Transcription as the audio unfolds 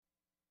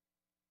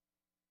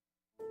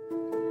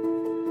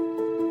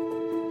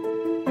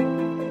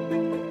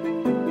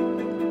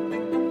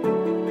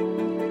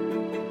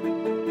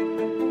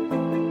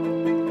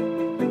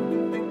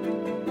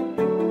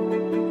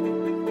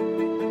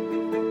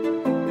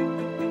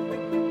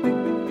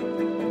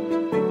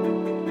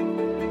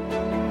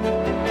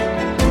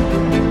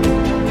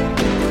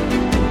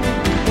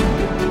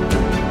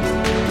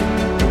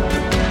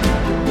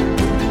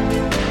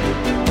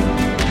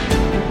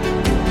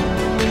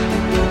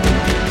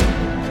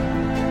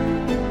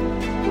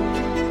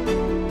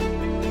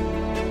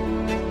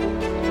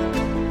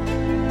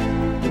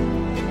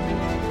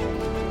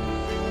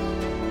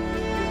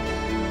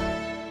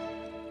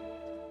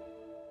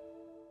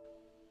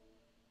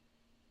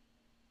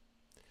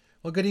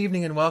Well, good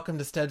evening and welcome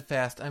to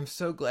Steadfast. I'm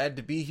so glad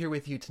to be here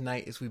with you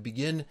tonight as we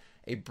begin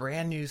a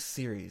brand new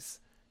series.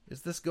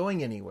 Is this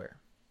going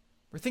anywhere?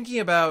 We're thinking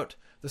about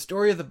the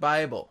story of the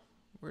Bible.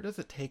 Where does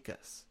it take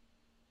us?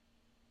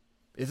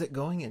 Is it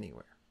going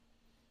anywhere?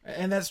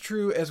 And that's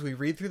true as we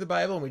read through the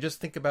Bible and we just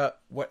think about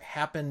what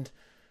happened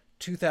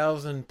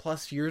 2,000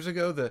 plus years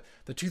ago, the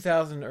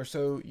 2,000 or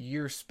so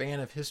year span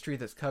of history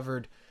that's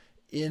covered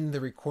in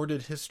the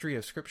recorded history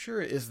of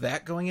Scripture. Is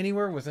that going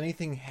anywhere? Was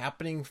anything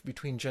happening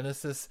between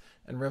Genesis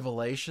and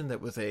Revelation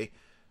that was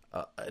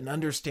an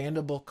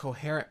understandable,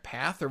 coherent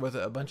path, or was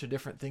it a bunch of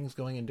different things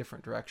going in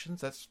different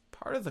directions? That's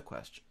part of the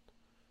question.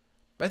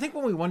 But I think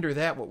when we wonder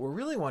that, what we're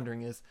really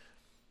wondering is,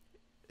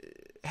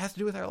 it has to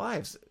do with our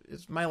lives.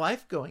 Is my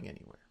life going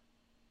anywhere?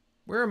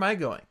 Where am I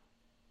going?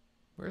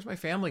 Where's my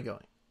family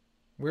going?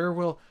 Where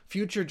will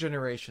future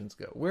generations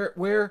go?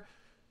 Where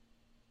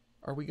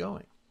are we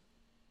going?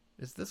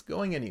 Is this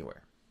going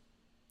anywhere?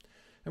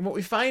 And what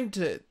we find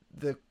to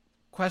the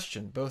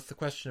question, both the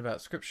question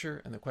about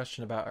Scripture and the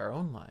question about our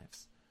own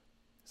lives,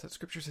 is that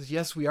Scripture says,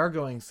 yes, we are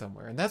going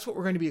somewhere. And that's what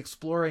we're going to be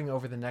exploring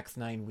over the next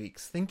 9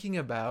 weeks, thinking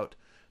about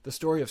the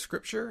story of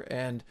Scripture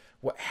and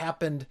what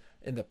happened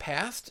in the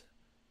past,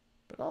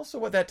 but also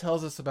what that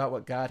tells us about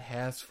what God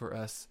has for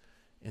us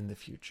in the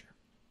future.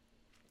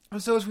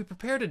 And so as we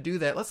prepare to do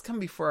that, let's come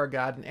before our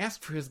God and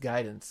ask for His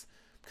guidance.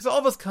 Because all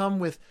of us come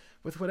with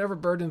whatever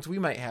burdens we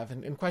might have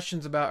and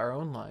questions about our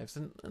own lives.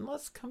 And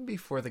let's come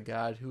before the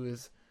God who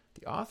is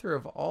the author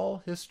of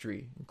all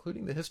history,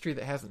 including the history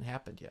that hasn't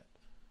happened yet,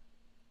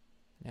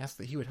 and ask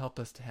that He would help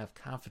us to have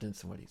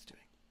confidence in what He's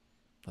doing.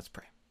 Let's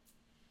pray.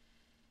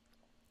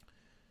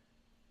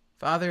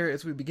 Father,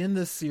 as we begin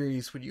this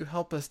series, would you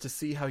help us to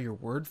see how your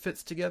word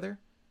fits together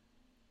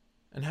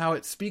and how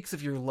it speaks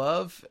of your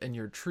love and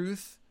your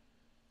truth,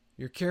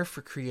 your care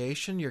for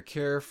creation, your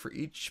care for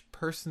each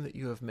person that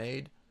you have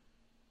made.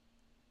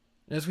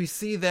 And as we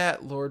see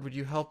that, Lord, would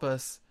you help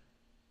us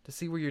to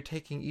see where you're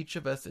taking each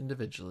of us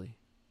individually.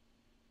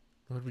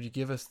 Lord, would you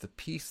give us the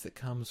peace that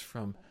comes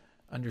from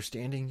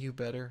understanding you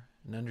better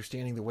and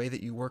understanding the way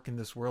that you work in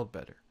this world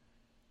better.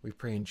 We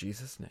pray in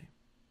Jesus' name.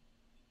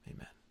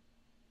 Amen.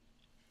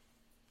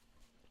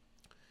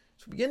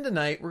 So we begin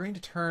tonight, we're going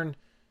to turn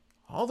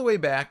all the way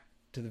back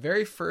to the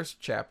very first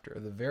chapter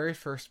of the very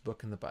first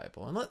book in the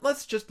Bible. And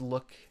let's just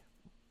look.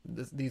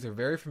 These are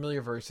very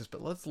familiar verses,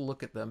 but let's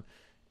look at them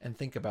and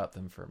think about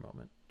them for a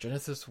moment.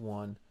 Genesis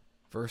 1,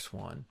 verse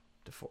 1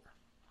 to 4.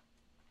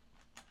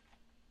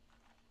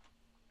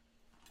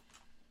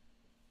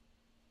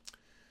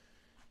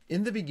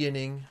 In the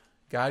beginning,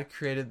 God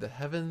created the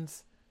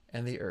heavens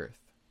and the earth.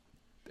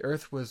 The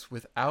earth was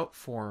without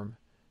form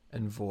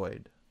and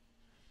void,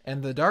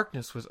 and the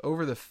darkness was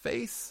over the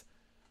face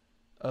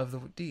of the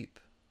deep.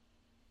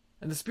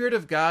 And the Spirit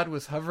of God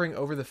was hovering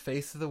over the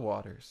face of the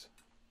waters.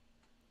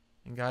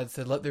 And God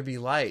said, "Let there be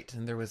light,"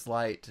 and there was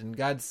light. And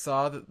God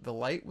saw that the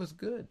light was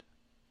good.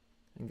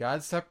 And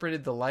God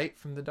separated the light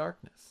from the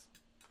darkness.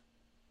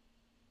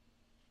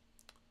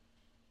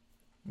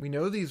 We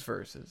know these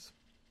verses.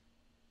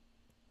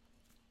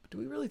 But do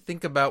we really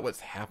think about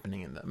what's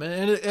happening in them?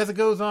 And as it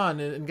goes on,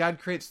 and God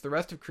creates the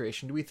rest of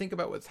creation, do we think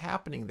about what's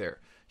happening there?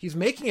 He's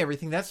making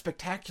everything. That's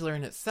spectacular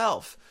in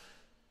itself.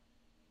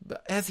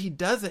 But as he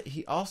does it,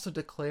 he also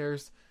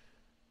declares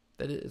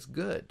that it is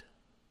good.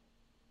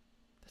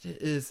 That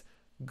it is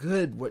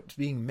good what's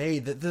being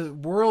made. That the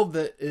world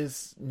that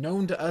is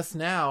known to us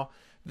now,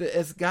 that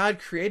as God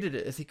created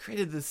it, as he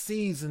created the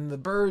seas and the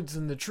birds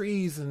and the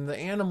trees and the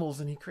animals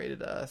and he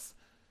created us,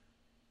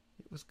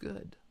 it was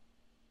good.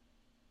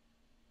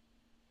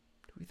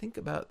 Do we think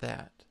about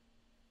that?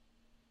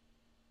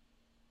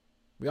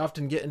 We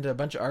often get into a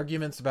bunch of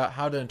arguments about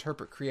how to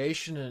interpret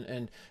creation,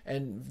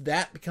 and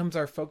that becomes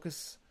our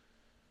focus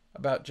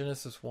about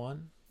Genesis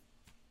 1.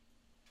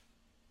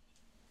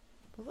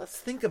 But let's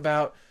think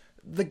about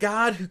the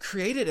God who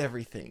created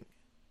everything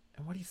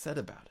and what he said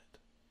about it.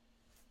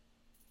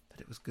 That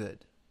it was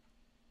good.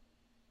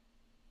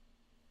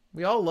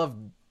 We all love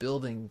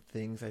building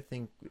things. I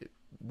think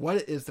what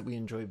it is that we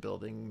enjoy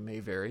building may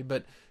vary,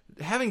 but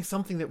having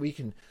something that we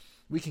can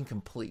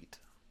complete.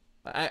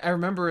 I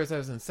remember as I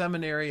was in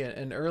seminary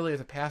and early as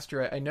a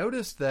pastor, I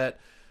noticed that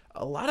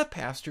a lot of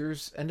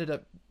pastors ended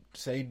up,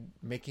 say,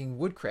 making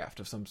woodcraft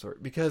of some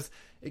sort because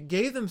it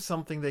gave them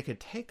something they could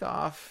take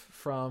off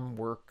from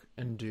work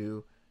and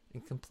do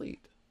and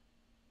complete.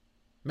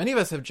 Many of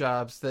us have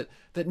jobs that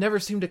never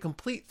seem to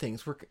complete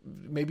things.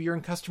 Maybe you're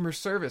in customer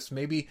service.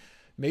 Maybe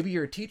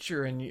you're a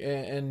teacher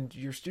and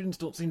your students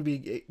don't seem to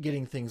be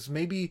getting things.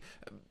 Maybe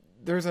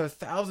there's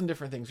 1,000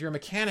 different things. You're a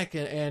mechanic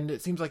and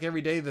it seems like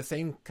every day the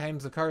same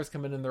kinds of cars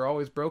come in and they're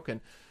always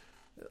broken.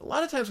 A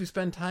lot of times we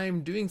spend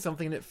time doing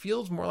something and it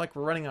feels more like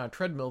we're running on a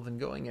treadmill than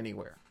going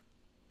anywhere.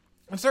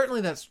 And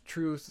certainly that's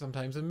true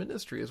sometimes in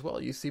ministry as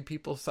well. You see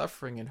people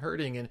suffering and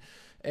hurting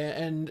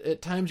and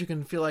at times you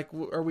can feel like,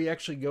 are we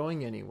actually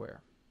going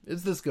anywhere?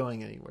 Is this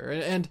going anywhere?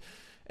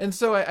 And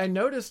so I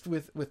noticed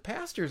with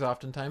pastors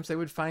oftentimes they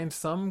would find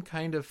some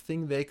kind of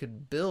thing they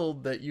could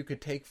build that you could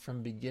take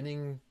from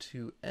beginning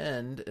to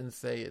end and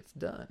say it's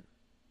done.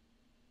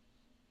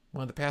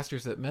 One of the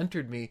pastors that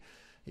mentored me,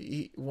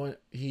 he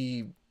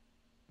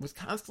was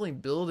constantly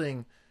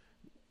building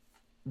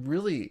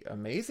really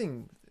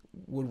amazing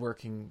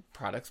woodworking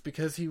products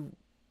because he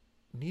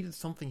needed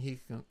something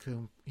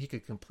he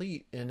could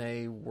complete in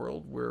a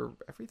world where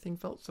everything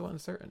felt so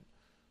uncertain.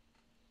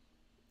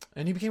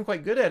 And he became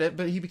quite good at it,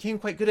 but he became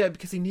quite good at it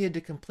because he needed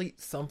to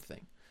complete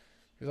something.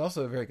 He was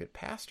also a very good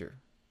pastor,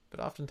 but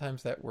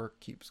oftentimes that work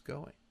keeps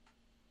going.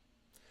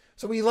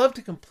 So we love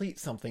to complete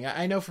something.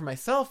 I know for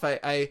myself,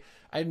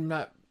 I'm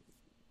not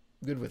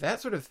good with that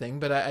sort of thing,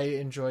 but I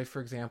enjoy,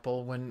 for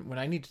example, when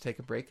I need to take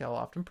a break, I'll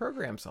often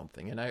program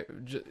something. And I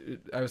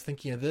was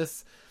thinking of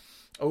this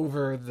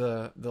over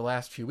the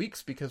last few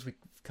weeks because we've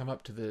come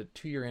up to the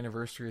 2-year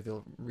anniversary of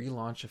the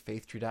relaunch of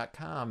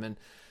faithtree.com,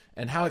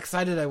 and how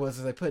excited I was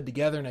as I put it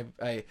together, and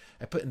I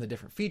put in the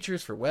different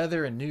features for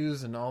weather and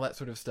news and all that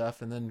sort of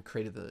stuff, and then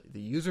created the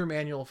user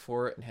manual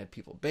for it and had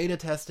people beta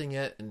testing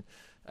it, and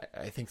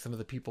I think some of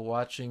the people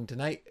watching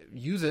tonight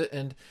use it,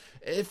 and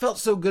it felt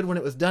so good when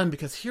it was done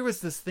because here was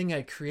this thing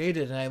I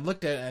created, and I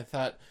looked at it and I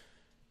thought,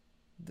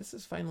 this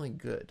is finally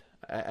good.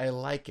 I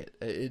like it.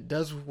 It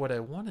does what I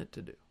want it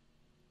to do.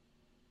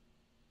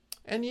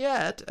 And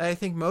yet, I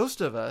think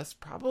most of us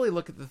probably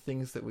look at the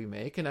things that we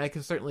make, and I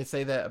can certainly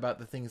say that about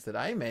the things that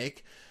I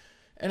make,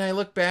 and I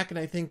look back and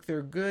I think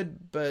they're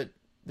good, but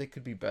they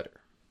could be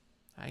better.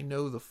 I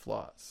know the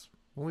flaws.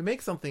 When we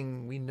make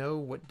something, we know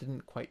what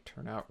didn't quite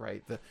turn out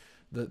right.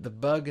 The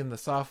bug in the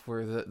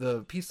software,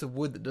 the piece of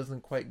wood that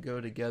doesn't quite go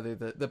together,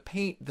 the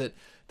paint that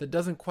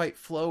doesn't quite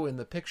flow in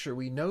the picture.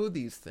 We know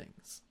these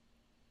things.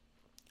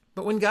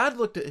 But when God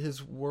looked at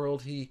his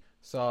world, he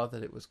saw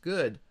that it was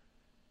good.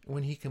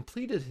 When he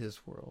completed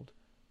his world,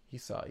 he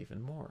saw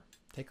even more.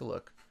 Take a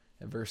look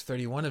at verse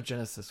 31 of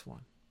Genesis 1.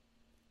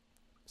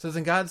 It says,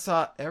 "And God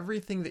saw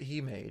everything that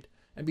he made,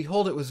 and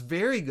behold, it was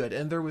very good,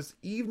 and there was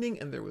evening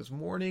and there was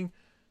morning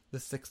the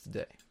 6th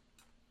day."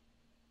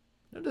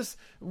 Notice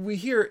we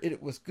hear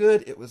it was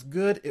good, it was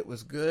good, it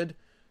was good.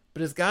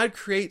 But as God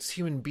creates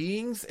human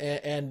beings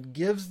and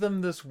gives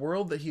them this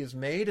world that he has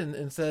made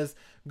and says,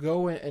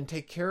 go and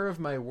take care of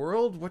my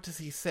world, what does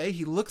he say?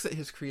 He looks at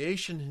his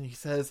creation and he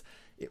says,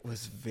 it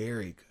was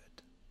very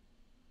good.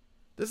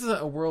 This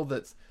isn't a world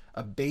that's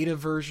a beta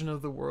version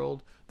of the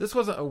world. This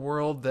wasn't a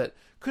world that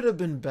could have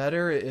been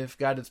better if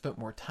God had spent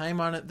more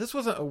time on it. This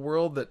wasn't a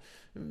world that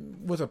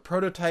was a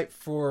prototype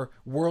for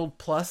World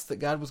Plus that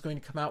God was going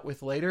to come out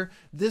with later.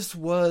 This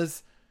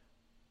was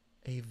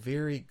a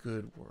very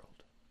good world.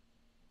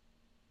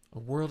 A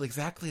world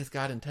exactly as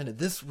God intended.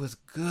 This was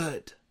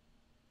good.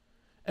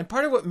 And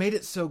part of what made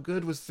it so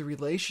good was the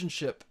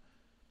relationship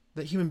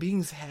that human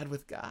beings had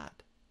with God.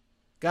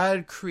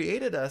 God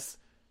created us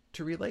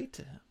to relate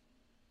to him,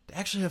 to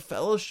actually have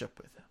fellowship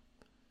with him.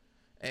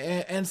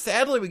 And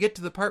sadly, we get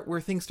to the part where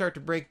things start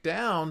to break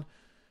down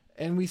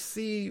and we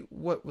see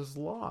what was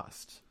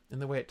lost in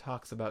the way it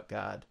talks about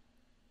God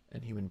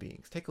and human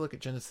beings. Take a look at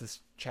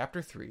Genesis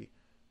chapter 3,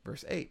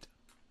 verse 8.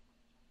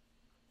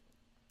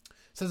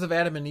 It says of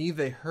Adam and Eve,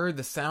 they heard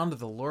the sound of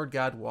the Lord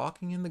God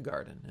walking in the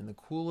garden in the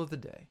cool of the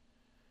day.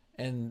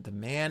 And the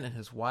man and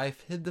his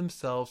wife hid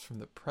themselves from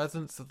the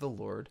presence of the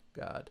Lord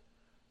God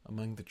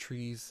among the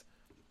trees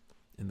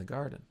in the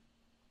garden.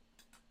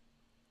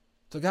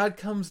 So God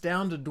comes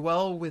down to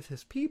dwell with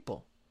his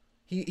people.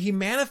 He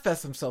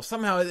manifests himself.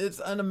 Somehow it's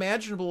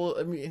unimaginable.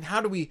 I mean, how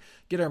do we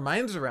get our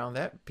minds around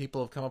that?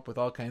 People have come up with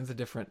all kinds of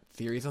different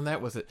theories on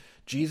that. Was it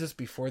Jesus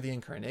before the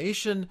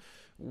incarnation?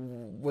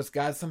 Was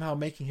God somehow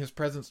making his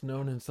presence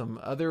known in some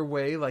other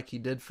way, like he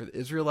did for the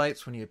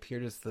Israelites when he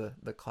appeared as the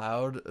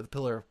cloud, the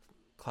pillar of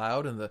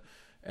cloud and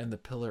the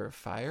pillar of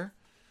fire?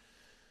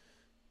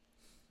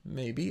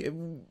 Maybe.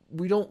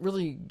 We don't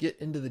really get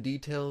into the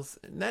details,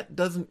 and that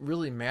doesn't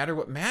really matter.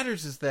 What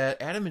matters is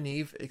that Adam and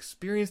Eve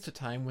experienced a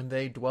time when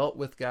they dwelt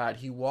with God.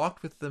 He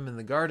walked with them in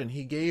the garden.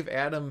 He gave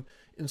Adam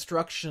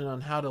instruction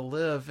on how to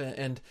live,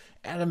 and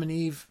Adam and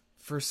Eve,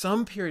 for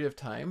some period of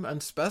time,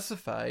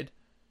 unspecified,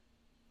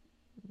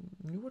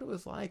 knew what it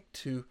was like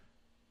to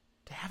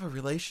have a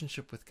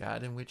relationship with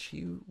God in which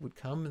he would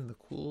come in the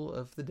cool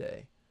of the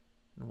day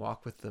and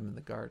walk with them in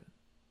the garden.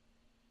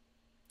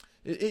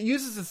 It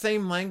uses the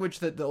same language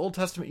that the Old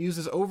Testament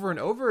uses over and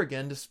over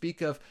again to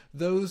speak of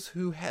those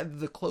who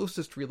had the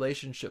closest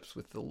relationships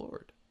with the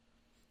Lord.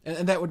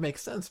 And that would make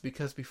sense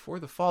because before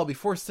the fall,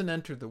 before sin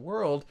entered the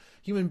world,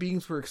 human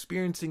beings were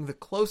experiencing the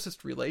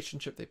closest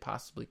relationship they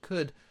possibly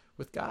could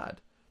with God.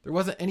 There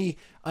wasn't any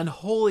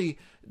unholy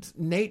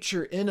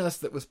nature in us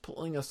that was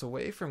pulling us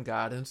away from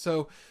God. And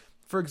so,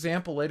 for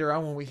example, later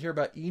on when we hear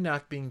about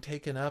Enoch being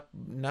taken up,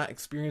 not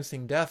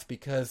experiencing death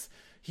because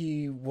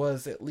he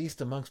was, at least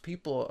amongst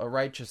people, a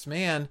righteous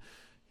man,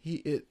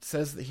 it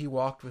says that he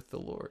walked with the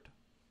Lord.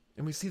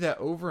 And we see that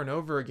over and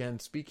over again,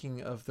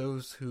 speaking of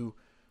those who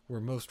were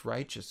most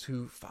righteous,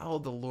 who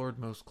followed the Lord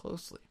most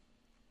closely.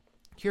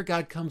 Here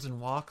God comes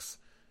and walks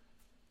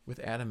with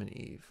Adam and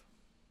Eve.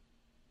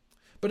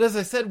 But as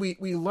I said,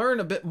 we learn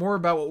a bit more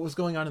about what was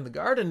going on in the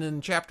garden in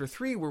chapter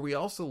 3, where we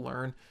also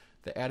learn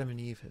that Adam and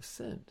Eve have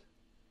sinned.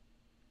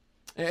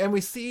 And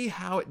we see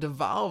how it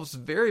devolves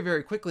very,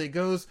 very quickly. It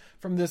goes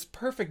from this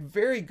perfect,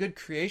 very good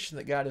creation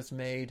that God has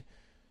made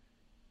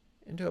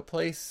into a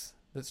place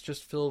that's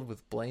just filled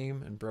with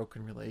blame and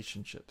broken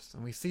relationships.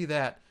 And we see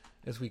that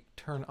as we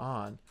turn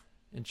on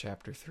in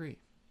chapter 3. It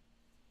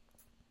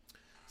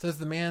says,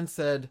 the man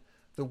said,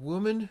 the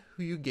woman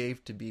who you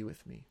gave to be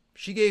with me,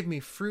 she gave me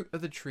fruit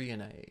of the tree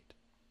and I ate.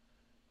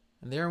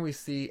 And there we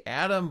see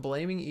Adam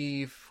blaming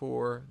Eve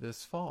for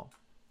this fall.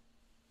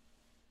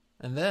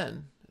 And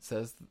then it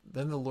says,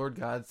 then the Lord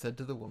God said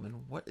to the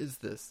woman, what is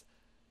this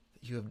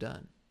that you have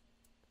done?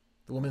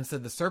 The woman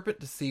said, the serpent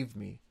deceived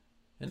me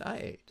and I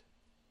ate.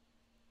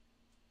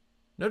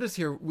 Notice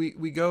here, we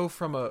go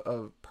from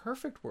a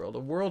perfect world, a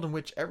world in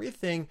which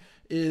everything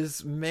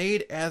is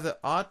made as it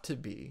ought to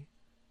be,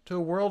 to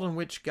a world in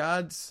which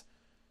God's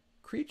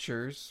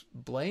creatures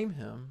blame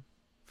him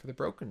for the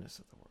brokenness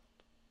of the world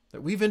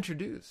that we've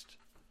introduced.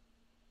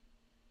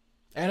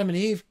 Adam and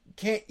Eve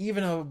can't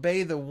even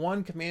obey the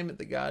one commandment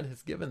that God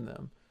has given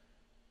them.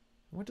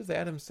 What does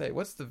Adam say?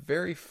 What's the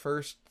very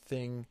first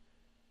thing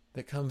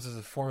that comes as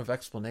a form of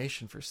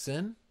explanation for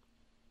sin?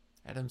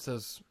 Adam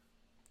says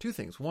two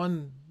things.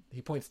 One,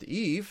 he points to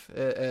Eve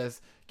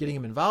as getting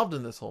him involved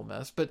in this whole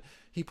mess, but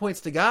he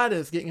points to God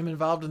as getting him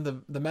involved in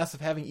the mess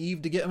of having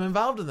Eve to get him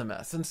involved in the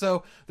mess. And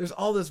so there's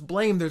all this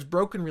blame, there's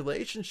broken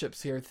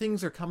relationships here,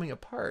 things are coming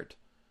apart.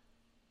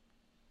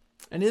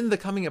 And in the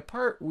coming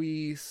apart,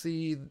 we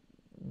see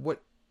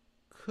what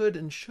could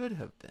and should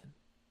have been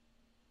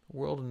a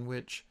world in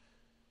which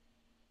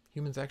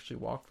humans actually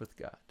walked with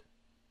God,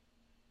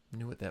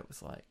 knew what that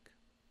was like.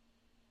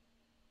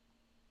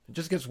 It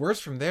just gets worse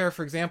from there.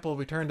 For example,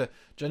 we turn to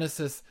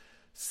Genesis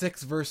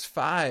 6, verse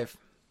 5.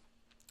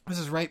 This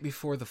is right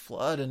before the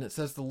flood, and it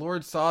says, the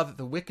Lord saw that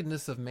the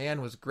wickedness of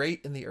man was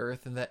great in the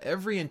earth, and that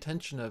every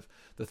intention of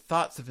the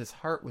thoughts of his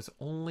heart was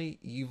only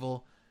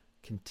evil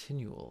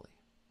continually.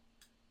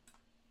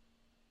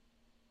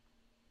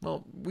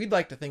 Well, we'd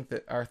like to think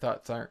that our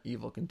thoughts aren't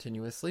evil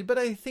continuously, but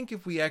I think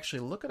if we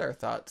actually look at our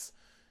thoughts,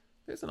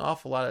 there's an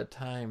awful lot of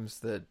times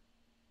that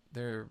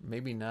they're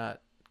maybe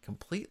not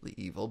completely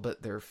evil,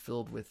 but they're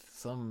filled with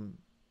some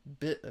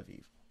bit of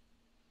evil.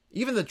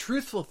 Even the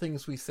truthful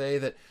things we say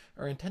that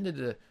are intended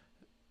to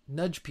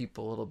nudge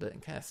people a little bit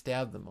and kind of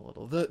stab them a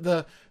little.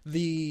 The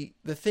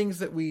things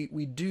that we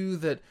do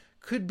that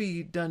could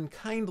be done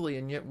kindly,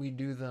 and yet we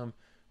do them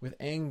with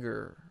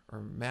anger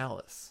or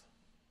malice.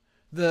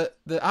 The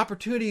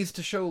opportunities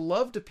to show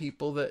love to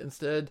people that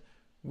instead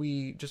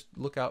we just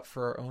look out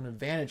for our own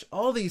advantage.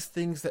 All these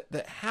things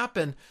that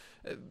happen,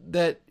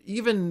 that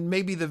even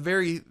maybe the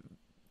very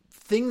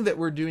thing that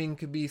we're doing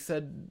could be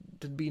said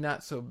to be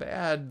not so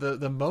bad.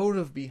 The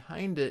motive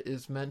behind it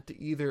is meant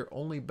to either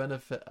only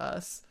benefit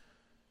us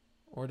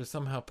or to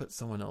somehow put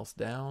someone else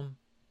down,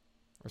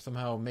 or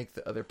somehow make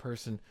the other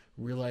person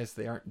realize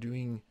they aren't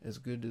doing as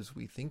good as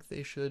we think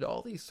they should.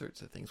 All these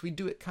sorts of things. We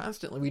do it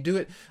constantly. We do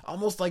it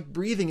almost like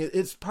breathing.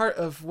 It's part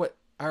of what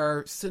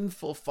our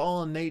sinful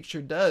fallen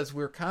nature does.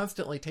 We're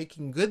constantly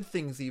taking good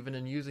things even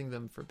and using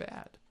them for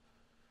bad.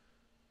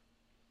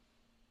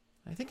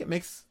 I think it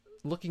makes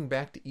looking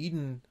back to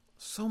Eden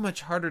so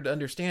much harder to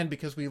understand,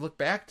 because we look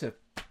back to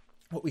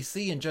what we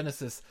see in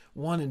Genesis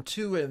 1 and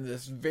 2 in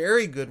this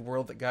very good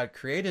world that God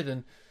created,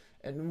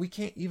 and we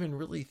can't even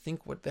really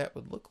think what that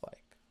would look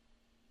like.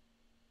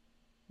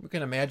 We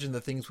can imagine the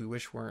things we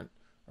wish weren't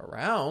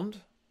around,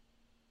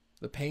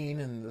 the pain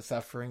and the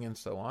suffering and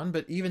so on,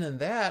 but even in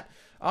that,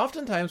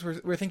 oftentimes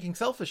we're thinking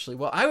selfishly.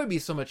 Well, I would be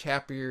so much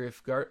happier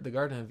if the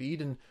Garden of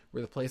Eden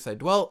were the place I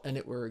dwelt, and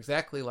it were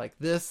exactly like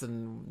this,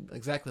 and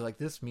exactly like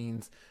this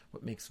means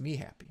what makes me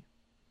happy.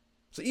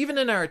 So even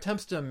in our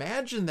attempts to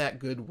imagine that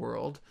good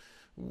world,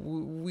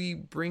 we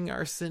bring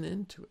our sin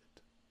into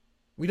it.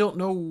 We don't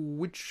know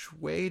which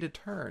way to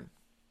turn.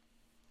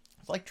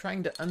 It's like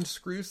trying to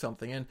unscrew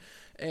something,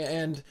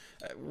 and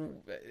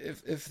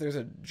if there's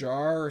a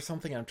jar or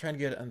something, I'm trying to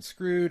get it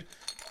unscrewed.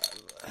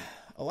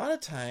 A lot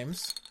of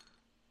times,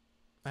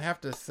 I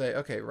have to say,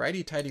 okay,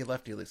 righty-tighty,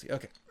 lefty-loosey.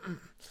 Okay,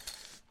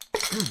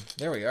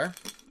 there we are.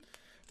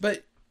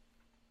 But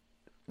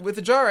with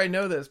the jar, I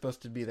know that it's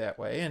supposed to be that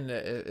way, and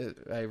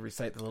I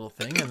recite the little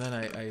thing, and then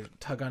I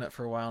tug on it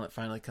for a while, and it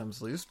finally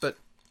comes loose. But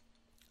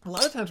a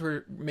lot of times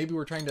we're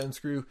trying to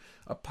unscrew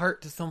a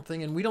part to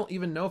something, and we don't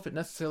even know if it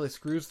necessarily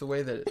screws the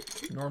way that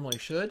it normally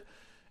should.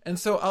 And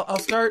so I'll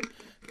start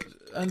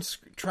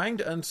trying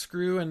to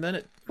unscrew, and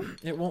then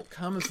it won't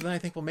come. And so then I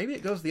think, well, maybe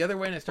it goes the other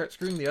way, and I start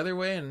screwing the other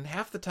way. And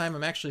half the time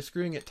I'm actually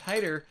screwing it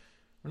tighter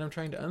when I'm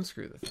trying to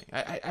unscrew the thing.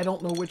 I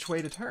don't know which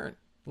way to turn.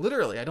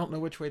 Literally, I don't know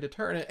which way to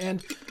turn.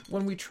 And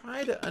when we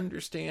try to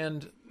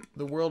understand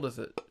the world as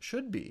it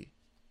should be,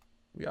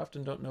 we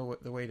often don't know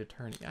the way to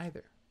turn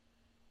either.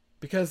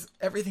 Because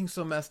everything's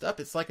so messed up,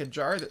 it's like a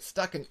jar that's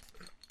stuck and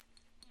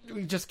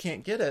we just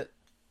can't get it.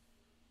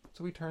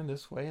 So we turn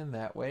this way and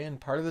that way,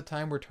 and part of the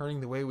time we're turning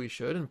the way we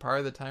should, and part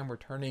of the time we're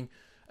turning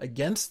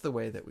against the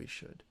way that we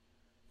should.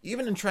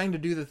 Even in trying to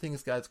do the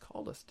things God's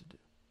called us to do,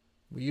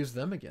 we use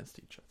them against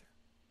each other.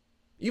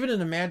 Even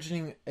in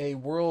imagining a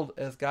world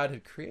as God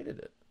had created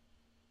it,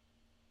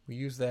 We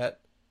use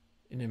that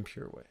in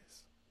impure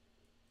ways.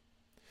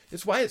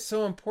 It's why it's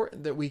so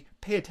important that we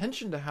pay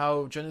attention to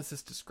how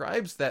Genesis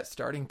describes that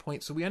starting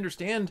point so we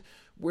understand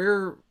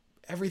where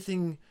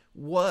everything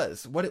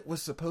was, what it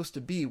was supposed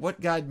to be,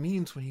 what God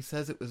means when he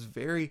says it was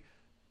very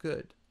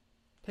good.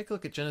 Take a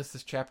look at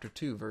Genesis chapter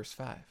 2, verse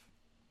 5. It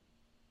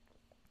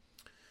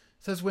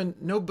says, when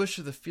no bush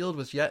of the field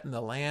was yet in the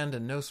land,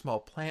 and no small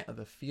plant of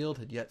the field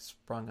had yet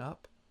sprung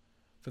up,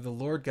 for the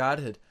Lord God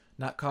had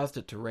not caused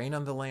it to rain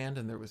on the land,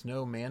 and there was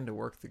no man to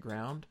work the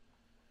ground.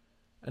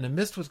 And a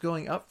mist was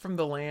going up from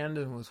the land,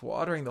 and was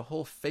watering the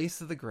whole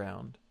face of the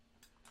ground.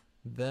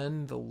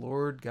 Then the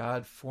Lord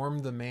God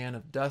formed the man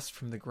of dust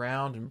from the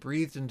ground, and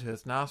breathed into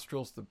his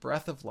nostrils the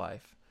breath of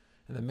life,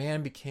 and the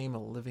man became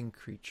a living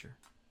creature.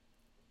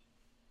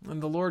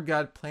 And the Lord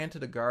God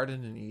planted a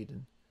garden in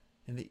Eden,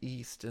 in the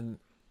east, and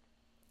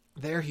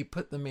there he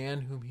put the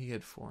man whom he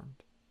had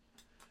formed.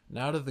 And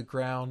out of the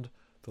ground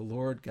the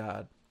Lord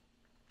God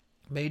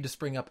made to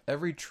spring up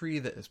every tree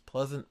that is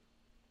pleasant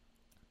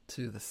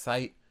to the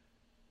sight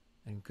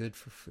and good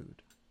for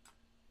food.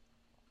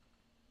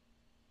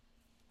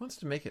 He wants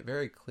to make it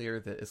very clear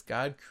that as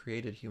God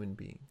created human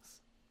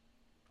beings,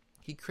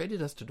 he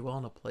created us to dwell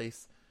in a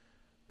place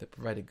that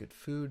provided good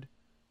food,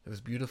 that was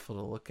beautiful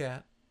to look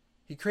at.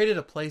 He created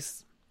a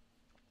place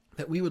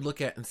that we would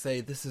look at and say,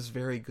 this is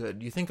very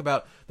good. You think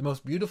about the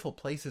most beautiful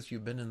places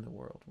you've been in the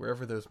world,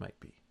 wherever those might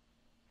be.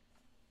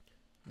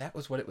 That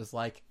was what it was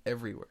like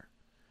everywhere.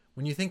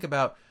 When you think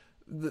about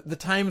the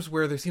times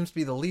where there seems to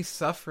be the least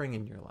suffering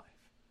in your life,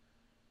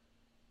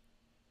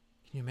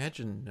 can you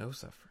imagine no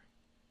suffering?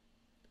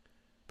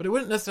 But it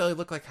wouldn't necessarily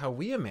look like how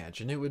we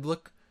imagine. It would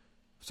look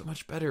so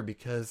much better,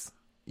 because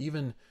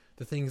even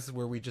the things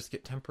where we just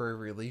get temporary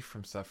relief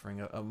from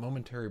suffering, a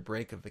momentary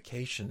break, a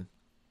vacation,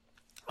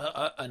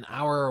 an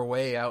hour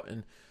away out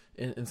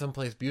in some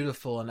place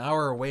beautiful, an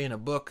hour away in a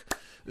book,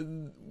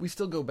 we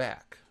still go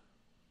back.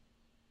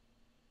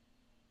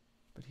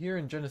 But here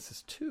in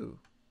Genesis 2,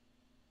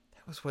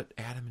 that was what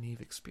Adam and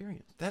Eve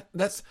experienced.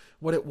 That's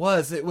what it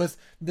was. It was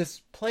this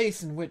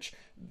place in which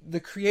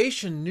the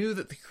creation knew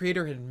that the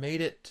Creator had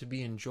made it to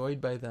be enjoyed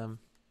by them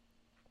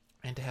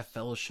and to have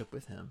fellowship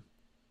with him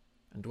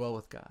and dwell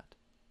with God.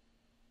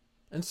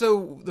 And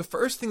so the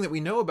first thing that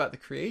we know about the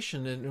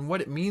creation and what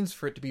it means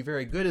for it to be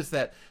very good is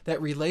that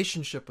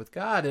relationship with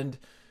God. And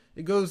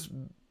it goes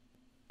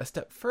a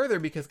step further,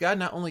 because God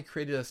not only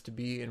created us to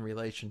be in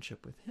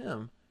relationship with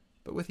him,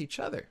 but with each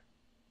other.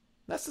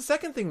 That's the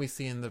second thing we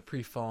see in the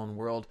pre-fallen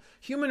world.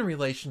 Human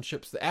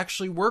relationships that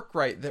actually work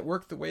right, that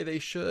work the way they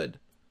should.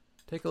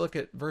 Take a look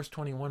at verse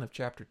 21 of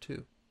chapter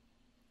 2.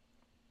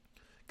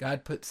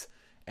 God puts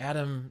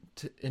Adam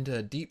into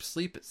a deep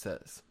sleep, it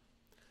says.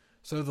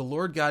 So the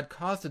Lord God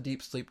caused a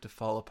deep sleep to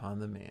fall upon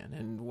the man,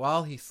 and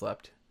while he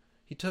slept,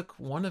 he took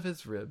one of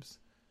his ribs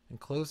and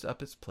closed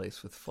up its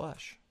place with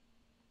flesh.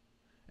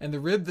 And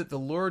the rib that the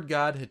Lord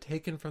God had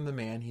taken from the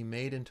man he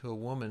made into a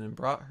woman and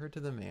brought her to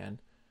the man.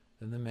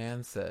 Then the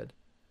man said,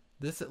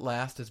 this at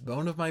last is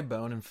bone of my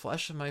bone and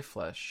flesh of my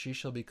flesh. She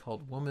shall be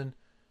called woman,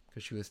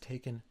 because she was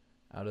taken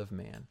out of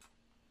man.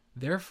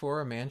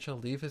 Therefore a man shall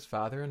leave his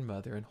father and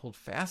mother and hold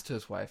fast to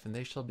his wife, and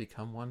they shall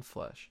become one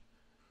flesh.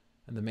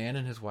 And the man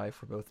and his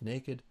wife were both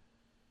naked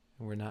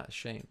and were not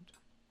ashamed.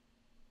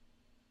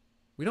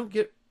 We don't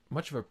get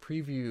much of a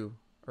preview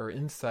or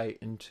insight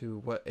into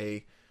what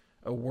a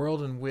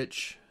world in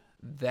which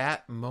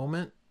that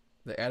moment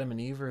that Adam and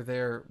Eve are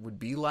there would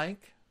be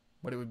like,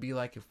 what it would be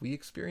like if we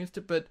experienced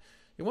it, but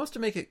it wants to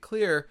make it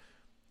clear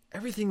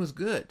everything was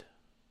good.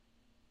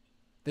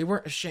 They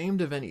weren't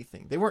ashamed of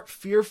anything. They weren't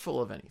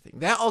fearful of anything.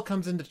 That all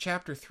comes into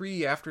chapter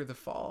 3 after the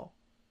fall.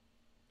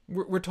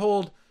 We're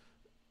told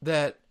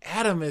that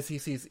Adam, as he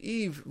sees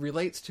Eve,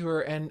 relates to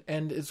her and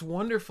it's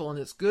wonderful and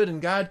it's good,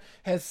 and God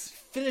has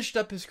finished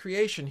up his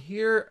creation.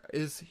 Here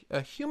is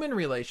a human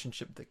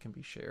relationship that can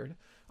be shared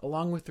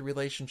along with the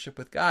relationship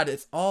with God.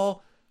 It's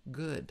all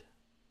good.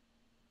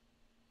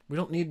 We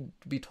don't need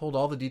to be told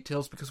all the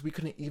details because we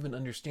couldn't even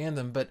understand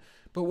them, but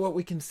what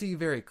we can see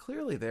very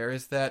clearly there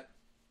is that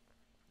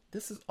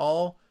this is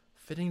all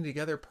fitting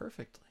together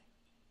perfectly.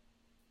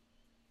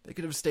 They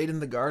could have stayed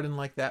in the garden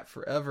like that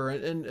forever.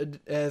 And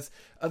as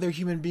other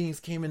human beings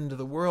came into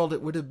the world,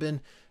 it would have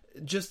been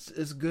just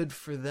as good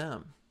for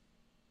them.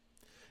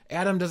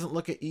 Adam doesn't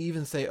look at Eve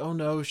and say, oh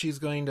no, she's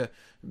going to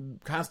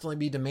constantly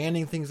be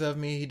demanding things of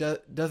me. He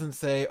doesn't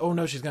say, oh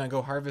no, she's going to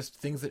go harvest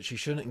things that she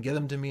shouldn't and give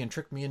them to me and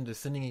trick me into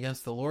sinning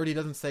against the Lord. He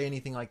doesn't say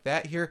anything like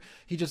that here.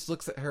 He just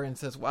looks at her and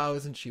says, wow,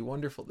 isn't she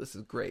wonderful? This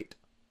is great.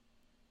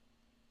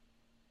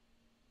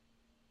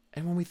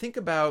 And when we think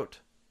about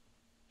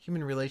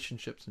human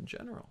relationships in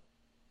general,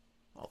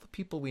 all the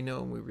people we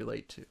know and we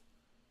relate to,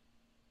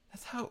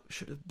 that's how it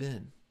should have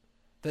been.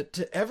 That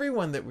to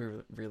everyone that we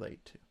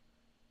relate to,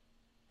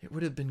 it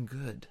would have been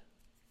good.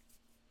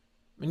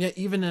 And yet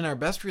even in our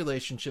best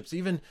relationships,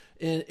 even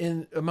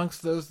in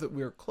amongst those that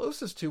we're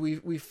closest to,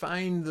 we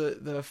find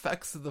the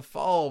effects of the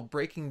fall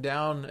breaking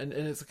down, and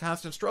it's a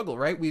constant struggle,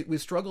 right? We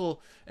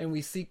struggle and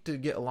we seek to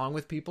get along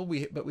with people,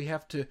 but we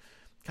have to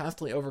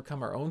constantly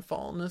overcome our own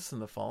fallenness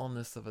and the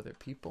fallenness of other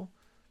people.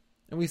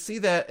 And we see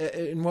that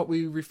in what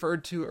we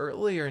referred to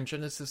earlier in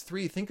Genesis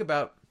 3. Think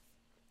about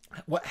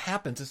what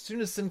happens. As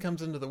soon as sin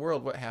comes into the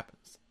world, what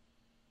happens?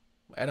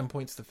 Adam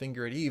points the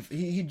finger at Eve.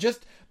 He'd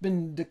just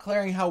been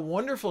declaring how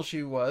wonderful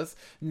she was.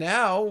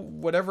 Now,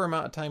 whatever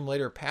amount of time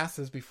later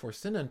passes before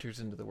sin enters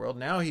into the world,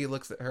 now he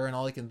looks at her and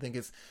all he can think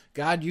is,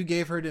 God, you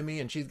gave her to me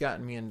and she's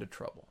gotten me into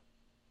trouble.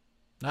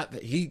 Not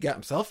that he got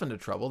himself into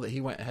trouble, that he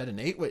went ahead and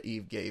ate what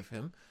Eve gave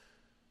him.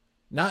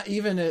 Not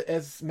even,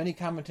 as many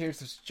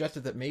commentators have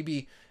suggested, that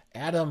maybe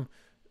Adam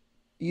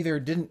either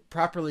didn't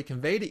properly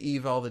convey to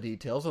Eve all the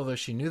details, although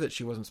she knew that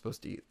she wasn't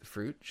supposed to eat the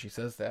fruit. She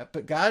says that.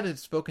 But God had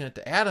spoken it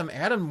to Adam.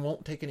 Adam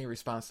won't take any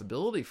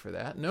responsibility for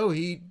that. No,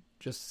 he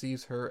just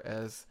sees her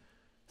as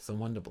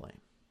someone to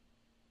blame.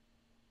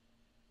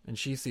 And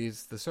she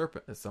sees the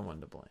serpent as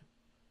someone to blame.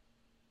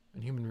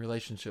 And human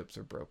relationships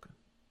are broken.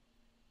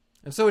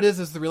 And so it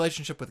is, as the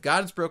relationship with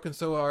God is broken,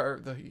 so are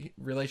the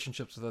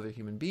relationships with other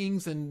human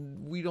beings.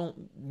 And we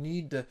don't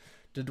need to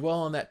dwell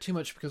on that too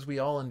much because we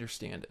all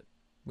understand it.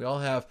 We all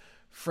have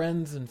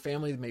friends and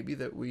family maybe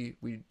that we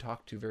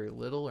talk to very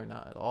little or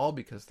not at all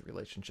because the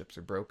relationships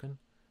are broken.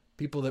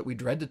 People that we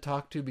dread to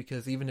talk to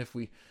because even if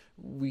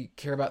we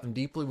care about them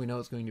deeply, we know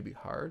it's going to be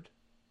hard.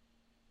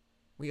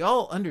 We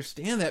all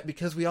understand that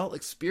because we all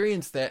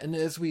experience that. And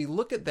as we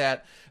look at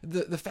that,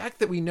 the fact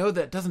that we know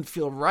that doesn't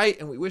feel right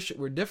and we wish it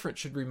were different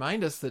should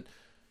remind us that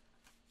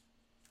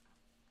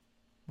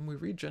when we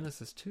read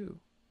Genesis 2,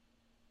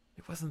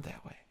 it wasn't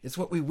that way. It's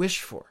what we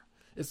wish for.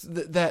 It's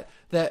that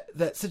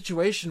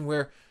situation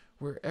where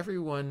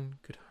everyone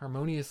could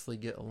harmoniously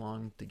get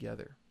along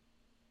together.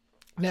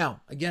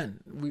 Now, again,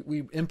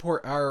 we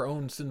import our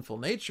own sinful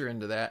nature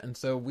into that, and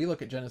so we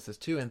look at Genesis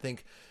 2 and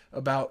think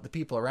about the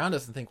people around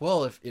us and think,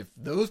 well, if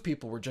those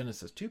people were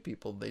Genesis 2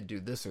 people, they'd do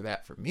this or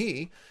that for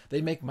me.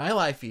 They'd make my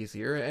life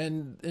easier.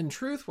 And in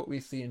truth, what we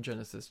see in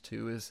Genesis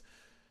 2 is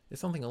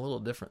something a little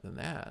different than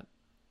that.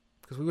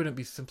 Because we wouldn't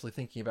be simply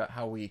thinking about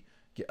how we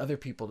get other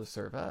people to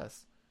serve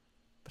us,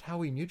 but how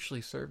we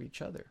mutually serve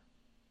each other.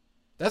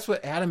 That's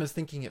what Adam is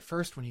thinking at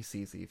first when he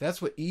sees Eve.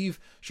 That's what Eve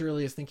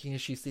surely is thinking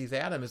as she sees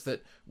Adam, is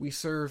that we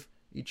serve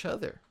each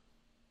other.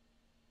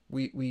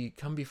 We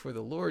come before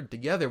the Lord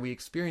together. We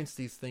experience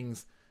these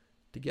things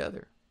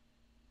together.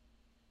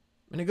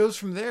 And it goes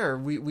from there.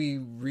 We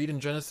read in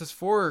Genesis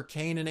 4,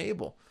 Cain and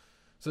Abel.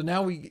 So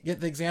now we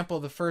get the example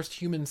of the first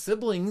human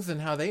siblings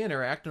and how they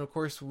interact. And of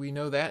course, we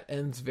know that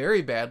ends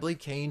very badly.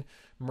 Cain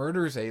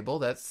murders Abel.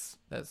 That's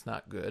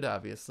not good,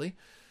 obviously.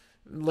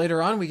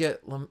 Later on, we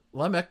get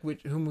Lamech,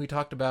 whom we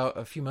talked about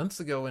a few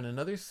months ago in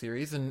another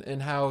series,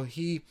 and how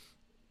he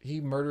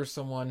murders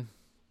someone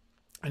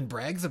and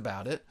brags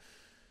about it.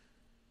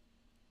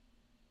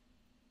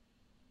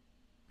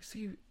 We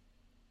see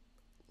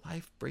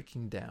life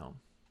breaking down.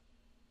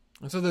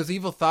 And so those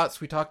evil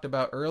thoughts we talked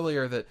about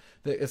earlier, that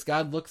as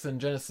God looks in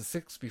Genesis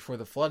 6 before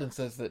the flood and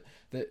says that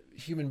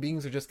human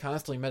beings are just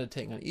constantly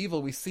meditating on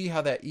evil, we see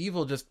how that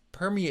evil just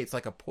permeates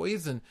like a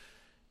poison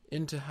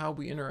into how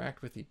we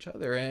interact with each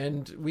other.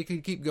 And we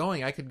could keep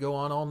going. I could go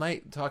on all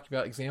night talking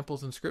about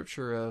examples in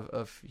Scripture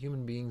of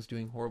human beings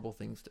doing horrible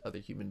things to other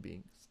human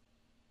beings.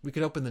 We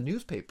could open the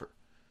newspaper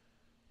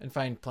and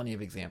find plenty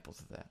of examples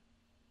of that.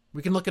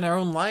 We can look in our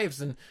own lives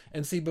and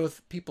see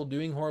both people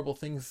doing horrible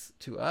things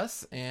to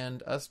us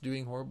and us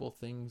doing horrible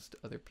things to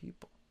other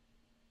people.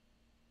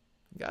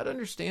 God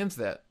understands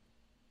that.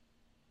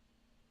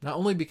 Not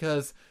only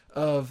because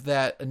of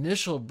that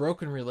initial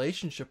broken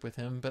relationship with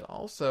Him, but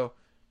also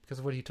because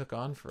of what He took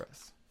on for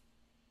us.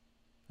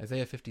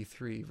 Isaiah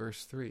 53,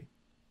 verse 3.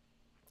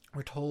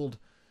 We're told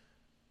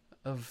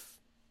of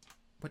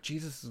what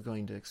Jesus is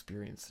going to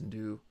experience and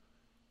do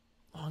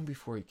long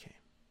before He came.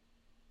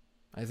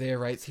 Isaiah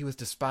writes, "He was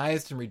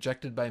despised and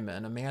rejected by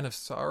men, a man of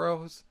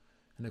sorrows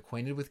and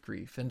acquainted with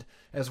grief. And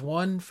as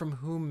one from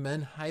whom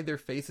men hide their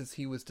faces,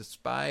 He was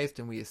despised,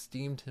 and we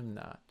esteemed Him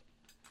not.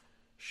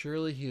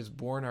 Surely He has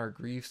borne our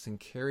griefs and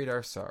carried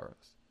our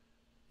sorrows.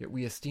 Yet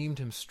we esteemed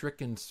Him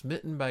stricken,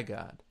 smitten by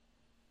God,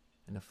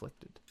 and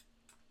afflicted."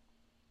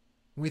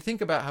 When we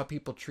think about how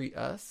people treat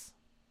us,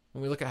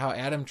 when we look at how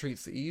Adam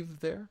treats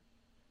Eve there,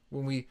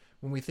 when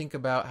we think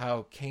about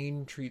how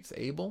Cain treats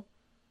Abel,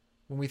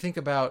 when we think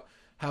about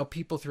how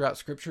people throughout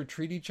Scripture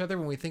treat each other,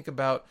 when we think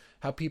about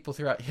how people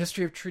throughout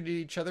history have treated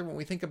each other, when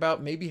we think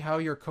about maybe how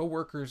your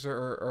coworkers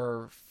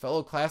or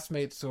fellow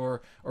classmates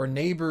or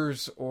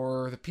neighbors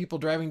or the people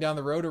driving down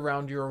the road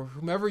around you or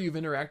whomever you've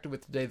interacted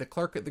with today, the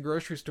clerk at the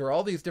grocery store,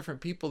 all these different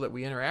people that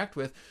we interact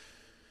with,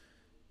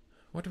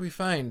 what do we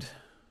find?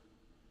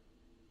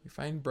 We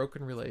find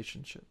broken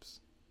relationships.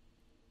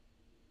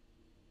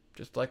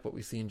 Just like what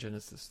we see in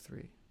Genesis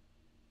 3.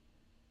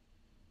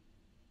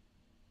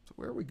 So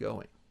where are we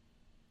going?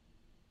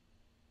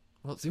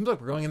 Well, it seems like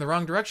we're going in the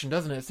wrong direction,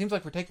 doesn't it? It seems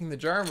like we're taking the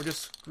jar and we're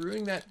just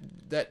screwing that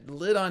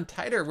lid on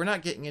tighter. We're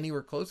not getting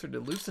anywhere closer to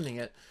loosening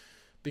it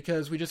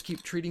because we just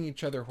keep treating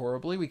each other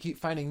horribly. We keep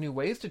finding new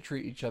ways to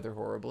treat each other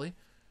horribly.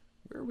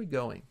 Where are we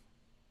going?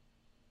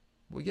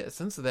 We get a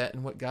sense of that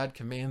in what God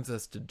commands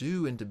us to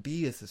do and to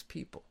be as His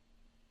people.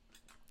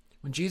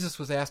 When Jesus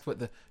was asked what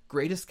the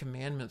greatest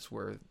commandments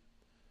were,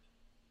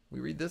 we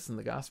read this in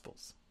the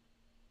Gospels.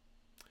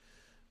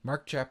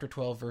 Mark chapter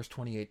 12, verse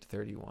 28 to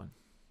 31.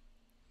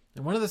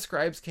 And one of the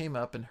scribes came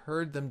up and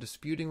heard them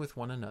disputing with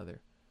one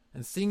another,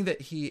 and seeing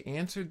that he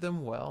answered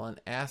them well,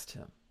 and asked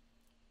him,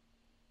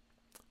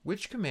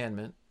 "Which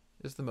commandment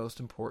is the most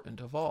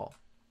important of all?"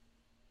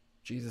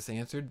 Jesus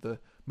answered, "The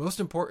most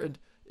important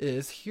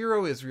is, Hear,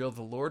 O Israel,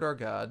 the Lord our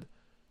God,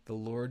 the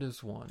Lord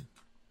is one.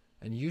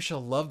 And you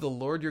shall love the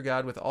Lord your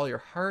God with all your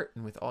heart,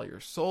 and with all your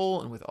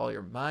soul, and with all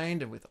your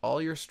mind, and with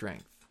all your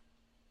strength.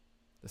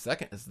 The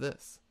second is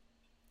this,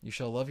 you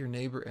shall love your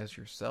neighbor as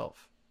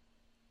yourself.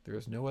 There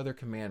is no other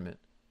commandment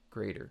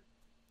greater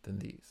than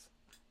these."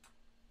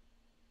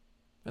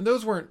 And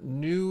those weren't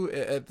new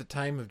at the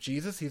time of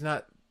Jesus. He's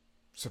not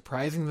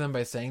surprising them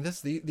by saying this.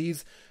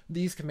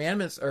 These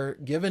commandments are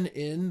given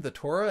in the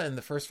Torah and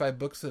the first 5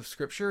 books of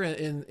Scripture,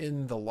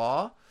 in the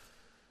law.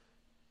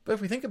 But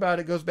if we think about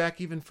it, it goes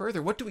back even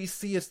further. What do we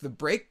see as the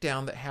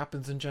breakdown that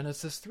happens in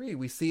Genesis 3?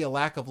 We see a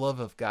lack of love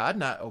of God,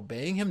 not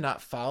obeying him,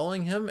 not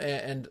following him,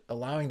 and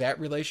allowing that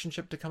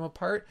relationship to come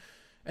apart.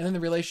 And then the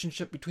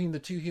relationship between the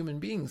two human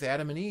beings,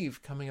 Adam and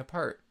Eve, coming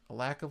apart. A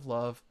lack of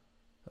love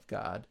of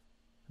God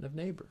and of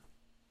neighbor.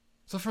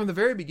 So from the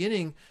very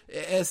beginning,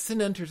 as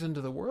sin enters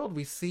into the world,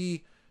 we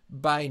see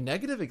by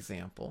negative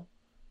example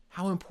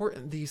how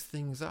important these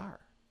things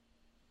are.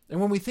 And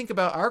when we think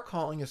about our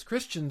calling as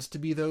Christians to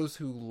be those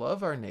who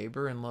love our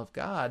neighbor and love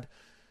God,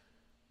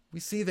 we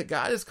see that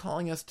God is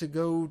calling us to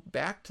go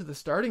back to the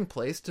starting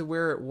place, to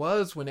where it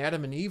was when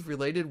Adam and Eve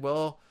related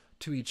well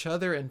to each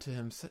other and to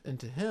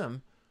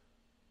him,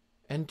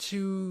 and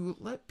to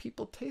let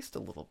people taste a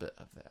little bit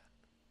of that.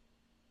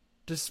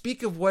 To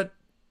speak of what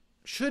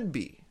should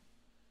be,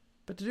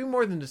 but to do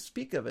more than to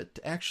speak of it,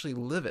 to actually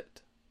live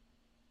it.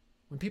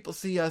 When people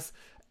see us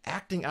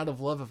acting out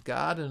of love of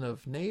God and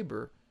of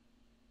neighbor,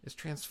 is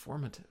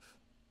transformative.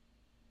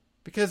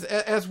 Because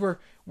as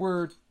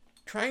we're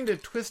trying to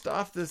twist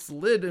off this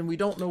lid and we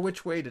don't know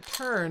which way to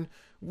turn,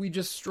 we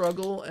just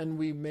struggle and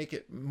we make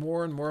it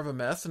more and more of a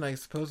mess. And I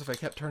suppose if I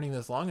kept turning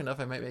this long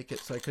enough, I might make it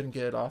so I couldn't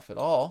get it off at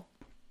all.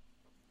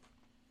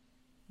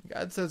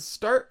 God says,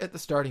 start at the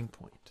starting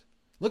point.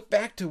 Look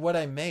back to what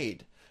I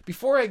made.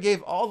 Before I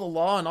gave all the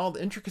law and all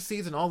the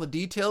intricacies and all the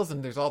details,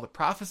 and there's all the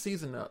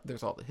prophecies and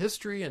there's all the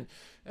history and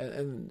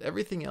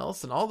everything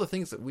else and all the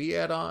things that we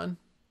add on,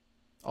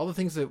 all the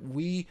things that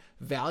we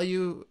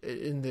value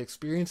in the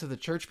experience of the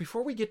church,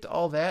 before we get to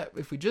all that,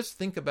 if we just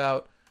think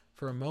about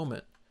for a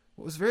moment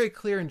what was very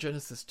clear in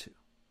Genesis 2.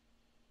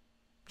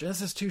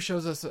 Genesis 2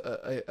 shows us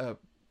a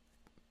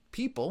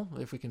people,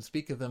 if we can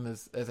speak of them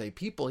as a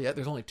people yet,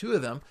 there's only 2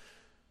 of them,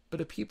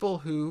 but a people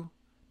who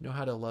know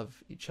how to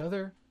love each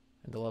other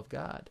and to love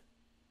God.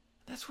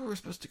 That's where we're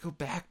supposed to go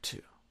back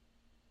to.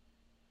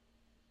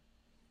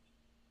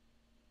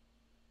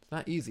 It's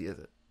not easy, is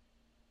it?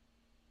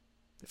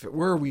 If it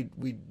were,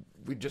 we'd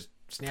just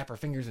snap our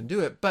fingers and do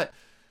it. But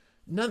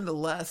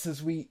nonetheless,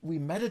 as we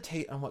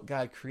meditate on what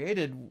God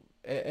created,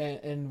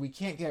 and we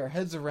can't get our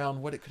heads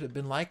around what it could have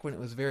been like when it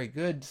was very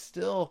good,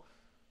 still,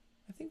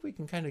 I think we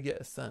can kind of get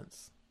a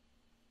sense.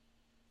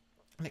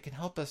 And it can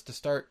help us to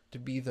start to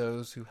be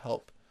those who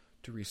help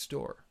to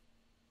restore.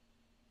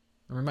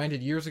 I'm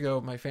reminded years ago,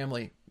 my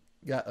family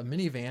got a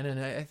minivan, and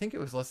I think it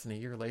was less than a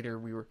year later,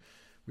 we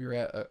were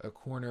at a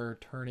corner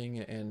turning,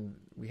 and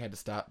we had to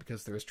stop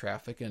because there was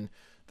traffic, and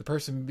the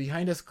person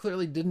behind us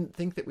clearly didn't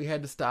think that we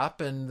had to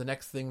stop, and the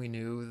next thing we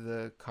knew,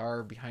 the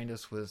car behind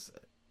us was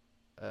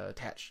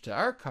attached to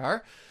our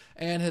car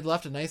and had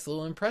left a nice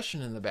little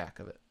impression in the back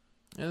of it.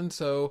 And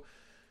so,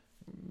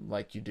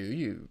 like you do,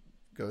 you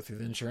go through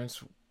the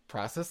insurance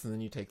process, and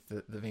then you take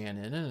the van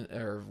in,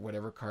 or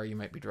whatever car you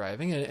might be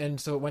driving, and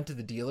so it went to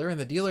the dealer, and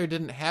the dealer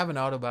didn't have an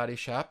auto body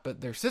shop,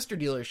 but their sister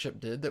dealership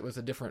did, that was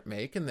a different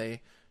make, and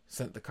they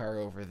sent the car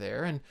over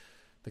there, and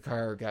the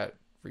car got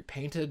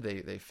repainted.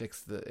 They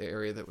fixed the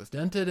area that was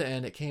dented,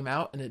 and it came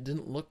out, and it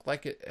didn't look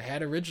like it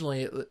had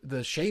originally.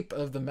 The shape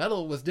of the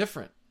metal was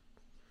different,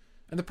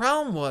 and the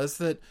problem was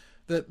that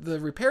the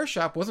repair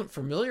shop wasn't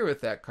familiar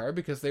with that car,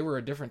 because they were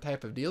a different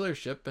type of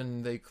dealership,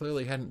 and they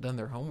clearly hadn't done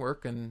their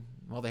homework, and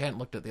well, they hadn't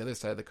looked at the other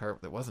side of the car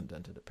that wasn't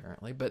dented,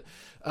 apparently, but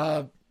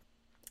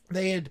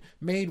they had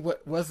made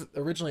what was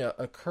originally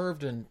a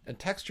curved and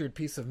textured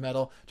piece of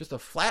metal just a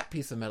flat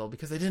piece of metal,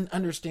 because they didn't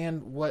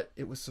understand what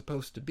it was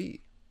supposed to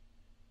be.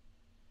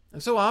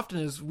 And so often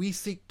as we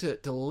seek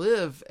to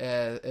live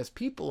as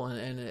people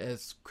and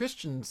as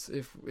Christians,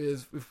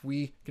 if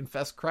we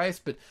confess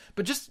Christ,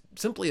 but just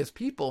simply as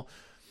people,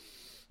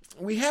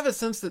 we have a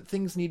sense that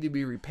things need to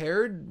be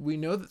repaired. We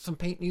know that some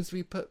paint needs to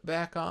be put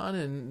back on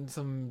and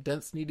some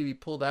dents need to be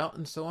pulled out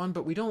and so on,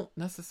 but we don't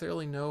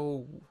necessarily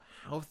know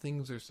how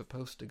things are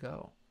supposed to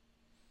go.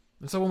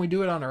 And so when we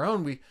do it on our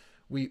own,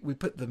 we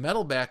put the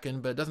metal back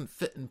in, but it doesn't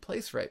fit in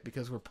place right,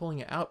 because we're pulling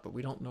it out, but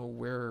we don't know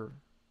where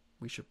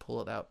we should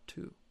pull it out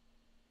to.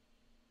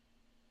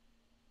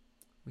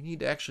 We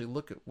need to actually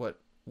look at what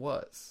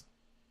was.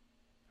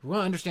 If we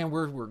want to understand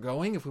where we're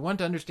going, if we want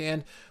to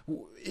understand,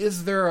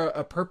 is there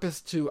a purpose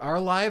to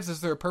our lives?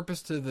 Is there a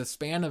purpose to the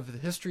span of the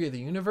history of the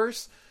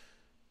universe?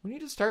 We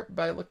need to start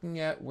by looking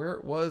at where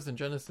it was in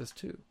Genesis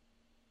 2.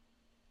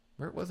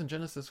 Where it was in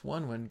Genesis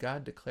 1 when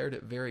God declared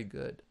it very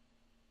good.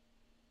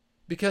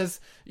 Because,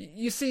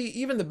 you see,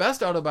 even the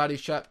best auto body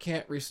shop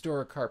can't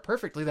restore a car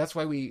perfectly. That's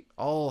why we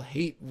all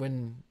hate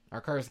when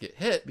our cars get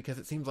hit, because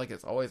it seems like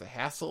it's always a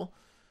hassle.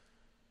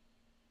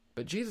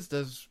 But Jesus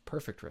does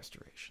perfect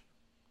restoration.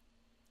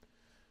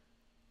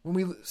 When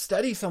we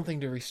study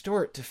something to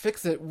restore it, to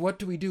fix it, what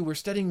do? We're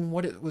studying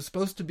what it was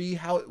supposed to be,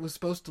 how it was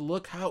supposed to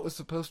look, how it was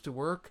supposed to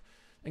work.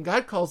 And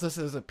God calls us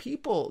as a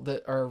people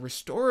that are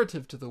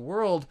restorative to the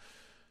world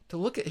to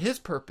look at his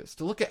purpose,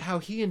 to look at how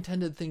he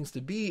intended things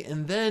to be,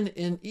 and then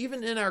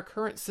even in our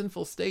current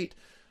sinful state,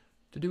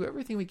 to do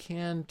everything we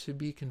can to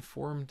be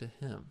conformed to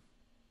him.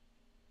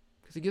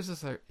 Because he gives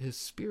us his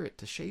spirit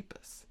to shape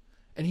us.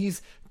 And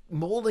he's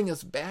molding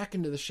us back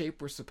into the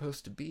shape we're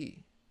supposed to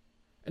be.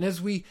 And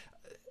as we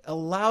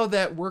allow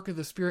that work of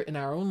the Spirit in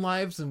our own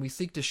lives and we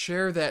seek to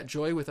share that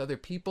joy with other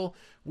people,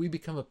 we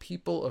become a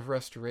people of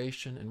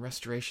restoration, and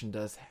restoration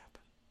does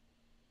happen.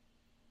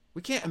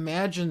 We can't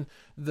imagine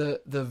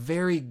the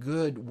very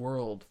good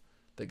world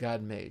that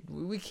God made.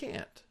 We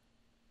can't.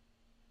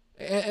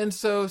 And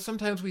so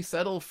sometimes we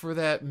settle for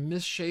that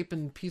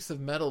misshapen piece of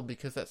metal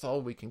because that's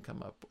all we can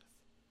come up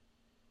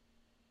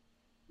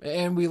with.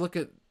 And we look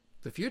at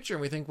the future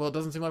and we think, well, it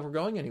doesn't seem like we're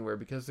going anywhere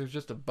because there's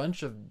just a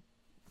bunch of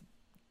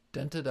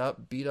dented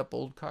up, beat up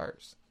old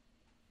cars.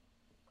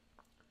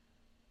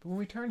 But when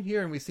we turn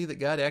here and we see that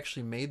God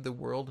actually made the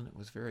world and it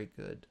was very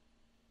good,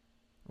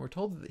 we're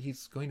told that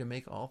he's going to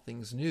make all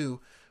things new,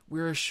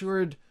 we're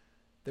assured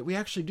that we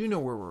actually do know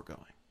where we're going.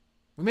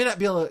 We may not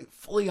be able to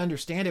fully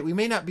understand it. We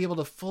may not be able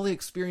to fully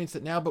experience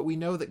it now, but we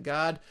know that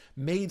God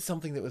made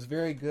something that was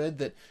very good,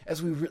 that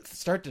as we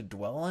start to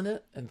dwell on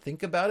it and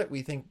think about it,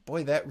 we think,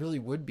 boy, that really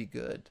would be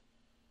good.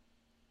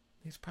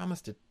 He's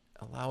promised to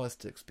allow us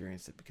to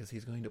experience it because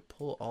he's going to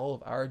pull all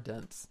of our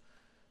dents,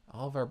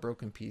 all of our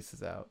broken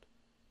pieces out,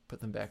 put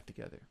them back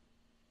together.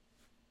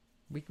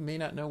 We may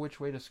not know which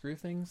way to screw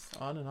things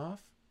on and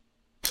off,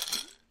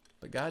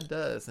 but God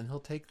does, and he'll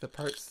take the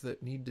parts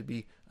that need to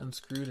be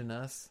unscrewed in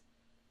us,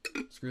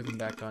 screw them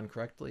back on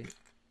correctly,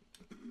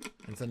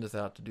 and send us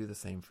out to do the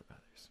same for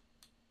others.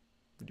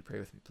 Would you pray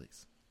with me,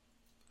 please?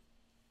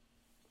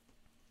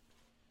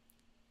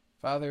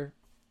 Father,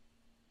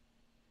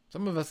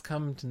 some of us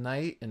come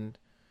tonight and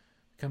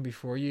come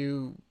before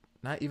you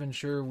not even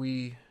sure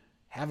we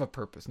have a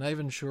purpose, not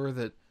even sure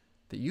that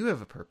you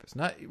have a purpose,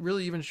 not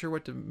really even sure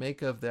what to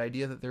make of the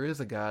idea that there is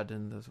a God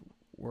in this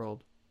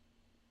world.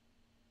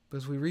 But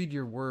as we read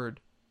your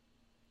word,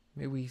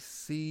 may we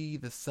see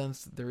the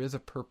sense that there is a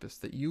purpose,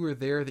 that you are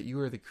there, that you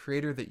are the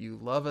creator, that you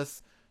love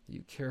us, that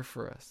you care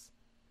for us.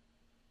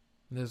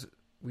 And as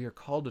we are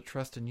called to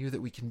trust in you,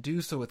 that we can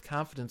do so with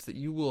confidence, that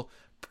you will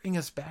bring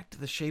us back to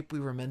the shape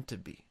we were meant to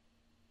be.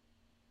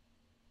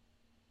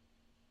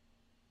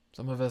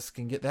 Some of us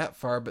can get that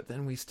far, but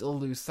then we still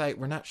lose sight.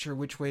 We're not sure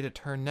which way to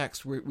turn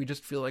next. We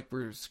just feel like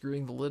we're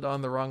screwing the lid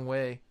on the wrong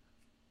way.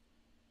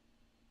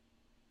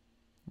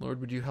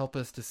 Lord, would you help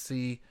us to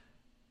see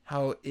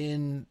how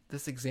in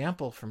this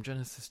example from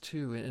Genesis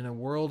 2, in a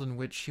world in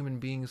which human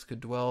beings could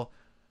dwell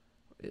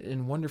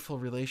in wonderful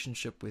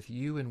relationship with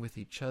you and with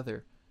each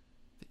other,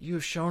 that you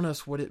have shown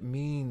us what it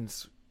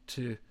means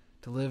to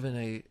live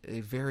in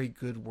a very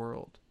good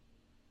world.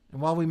 And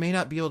while we may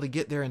not be able to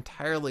get there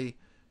entirely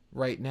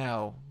right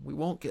now, we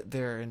won't get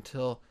there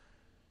until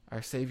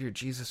our Savior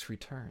Jesus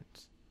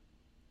returns.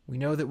 We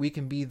know that we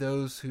can be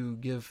those who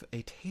give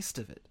a taste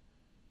of it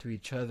to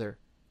each other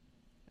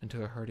and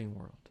to a hurting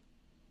world.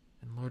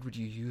 And Lord, would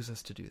you use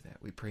us to do that?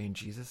 We pray in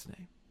Jesus'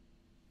 name.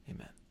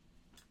 Amen.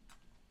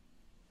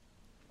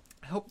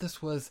 I hope this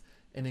was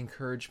an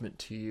encouragement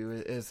to you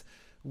as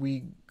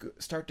we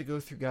start to go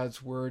through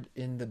God's Word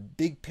in the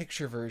big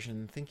picture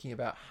version, thinking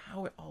about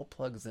how it all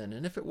plugs in.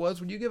 And if it was,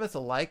 would you give us a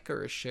like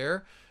or a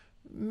share?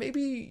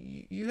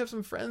 Maybe you have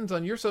some friends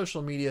on your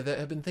social media that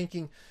have been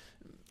thinking,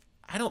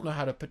 I don't know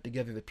how to put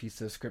together the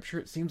pieces of Scripture.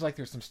 It seems like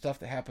there's some stuff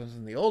that happens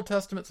in the Old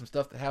Testament, some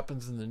stuff that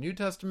happens in the New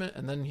Testament,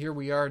 and then here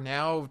we are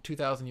now,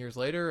 2,000 years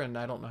later, and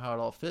I don't know how it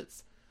all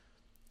fits.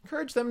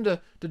 Encourage them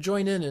to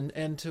join in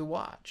and to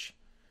watch.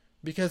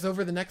 Because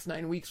over the next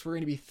 9 weeks, we're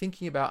going to be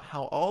thinking about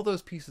how all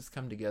those pieces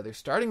come together,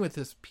 starting with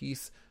this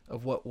piece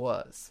of what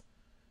was,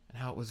 and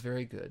how it was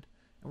very good.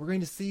 And we're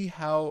going to see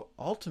how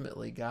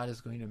ultimately God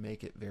is going to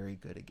make it very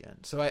good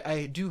again. So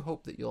I do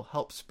hope that you'll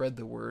help spread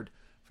the word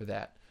for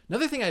that.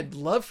 Another thing I'd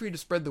love for you to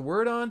spread the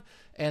word on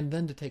and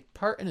then to take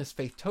part in is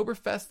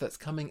Faithtoberfest. That's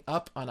coming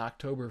up on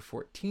October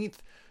 14th.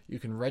 You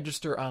can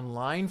register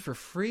online for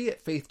free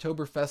at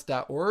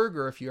faithtoberfest.org,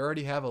 or if you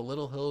already have a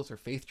Little Hills or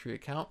Faith Tree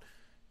account,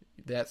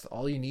 that's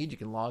all you need. You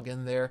can log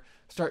in there,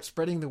 start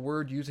spreading the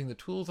word using the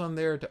tools on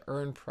there to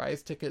earn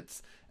prize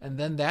tickets. And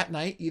then that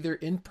night, either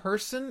in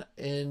person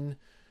in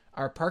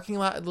our parking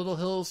lot at Little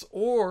Hills,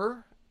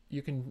 or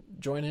you can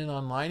join in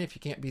online if you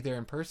can't be there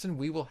in person.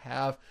 We will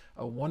have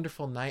a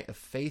wonderful night of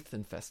faith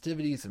and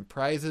festivities and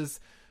prizes.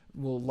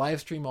 We'll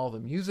live stream all the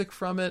music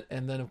from it,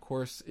 and then of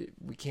course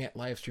we can't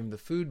live stream the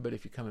food, but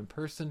if you come in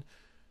person,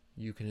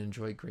 you can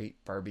enjoy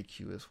great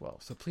barbecue as well.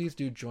 So please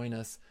do join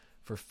us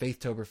for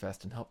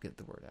Faithtoberfest and help get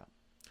the word out.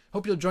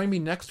 Hope you'll join me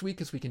next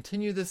week as we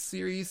continue this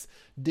series,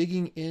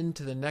 digging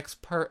into the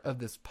next part of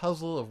this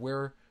puzzle of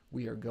where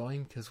we are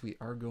going, because we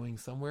are going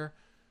somewhere.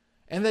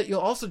 And that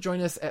you'll also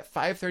join us at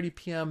 5:30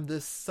 p.m.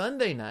 this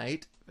Sunday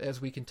night as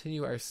we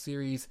continue our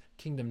series,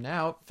 Kingdom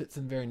Now. It fits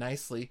in very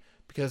nicely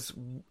because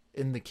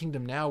in the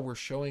Kingdom Now, we're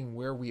showing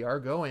where we are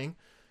going.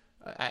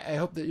 I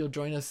hope that you'll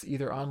join us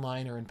either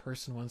online or in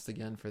person once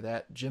again for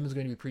that. Jim is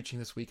going to be preaching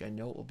this week. I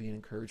know it will be an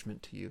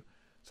encouragement to you,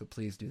 so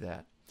please do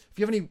that. If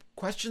you have any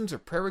questions or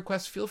prayer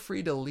requests, feel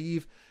free to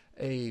leave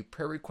a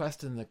prayer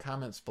request in the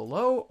comments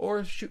below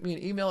or shoot me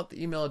an email at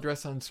the email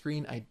address on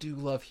screen. I do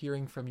love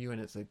hearing from you,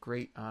 and it's a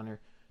great honor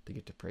to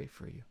get to pray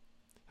for you.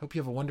 Hope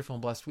you have a wonderful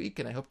and blessed week,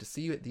 and I hope to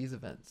see you at these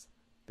events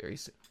very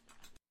soon.